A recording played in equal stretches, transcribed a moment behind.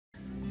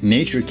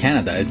Nature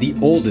Canada is the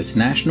oldest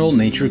national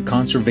nature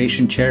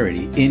conservation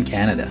charity in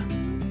Canada.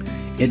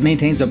 It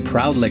maintains a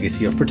proud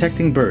legacy of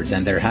protecting birds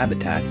and their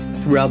habitats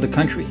throughout the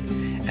country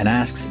and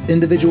asks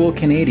individual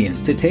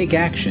Canadians to take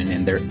action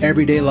in their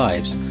everyday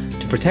lives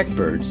to protect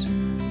birds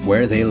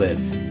where they live.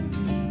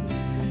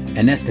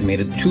 An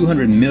estimated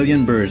 200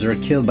 million birds are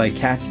killed by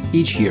cats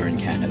each year in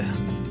Canada.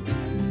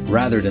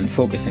 Rather than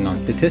focusing on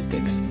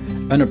statistics,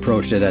 an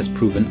approach that has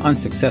proven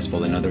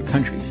unsuccessful in other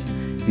countries,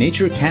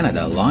 Nature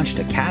Canada launched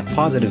a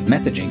cat-positive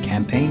messaging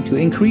campaign to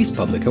increase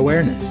public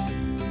awareness.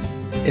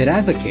 It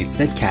advocates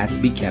that cats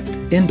be kept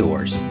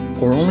indoors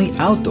or only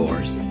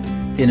outdoors,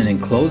 in an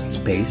enclosed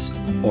space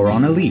or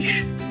on a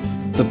leash.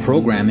 The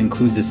program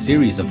includes a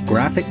series of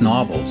graphic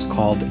novels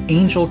called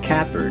Angel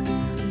Catbird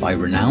by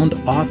renowned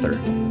author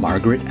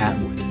Margaret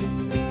Atwood.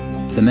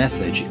 The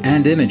message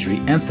and imagery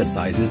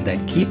emphasizes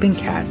that keeping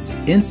cats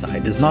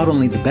inside is not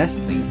only the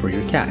best thing for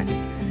your cat,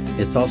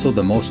 it's also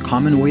the most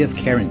common way of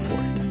caring for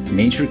it.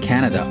 Nature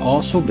Canada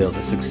also built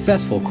a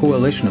successful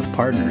coalition of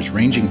partners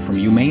ranging from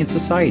humane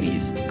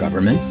societies,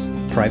 governments,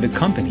 private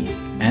companies,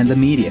 and the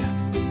media,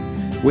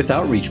 with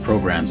outreach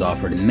programs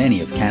offered in many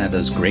of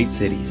Canada's great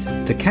cities.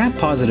 The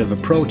cat-positive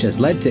approach has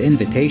led to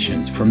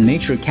invitations from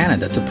Nature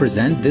Canada to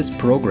present this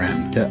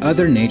program to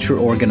other nature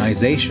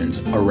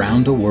organizations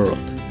around the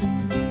world.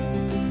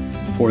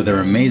 For their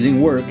amazing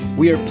work,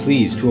 we are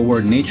pleased to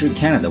award Nature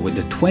Canada with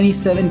the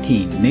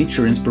 2017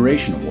 Nature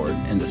Inspiration Award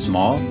in the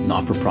small,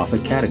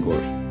 not-for-profit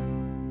category.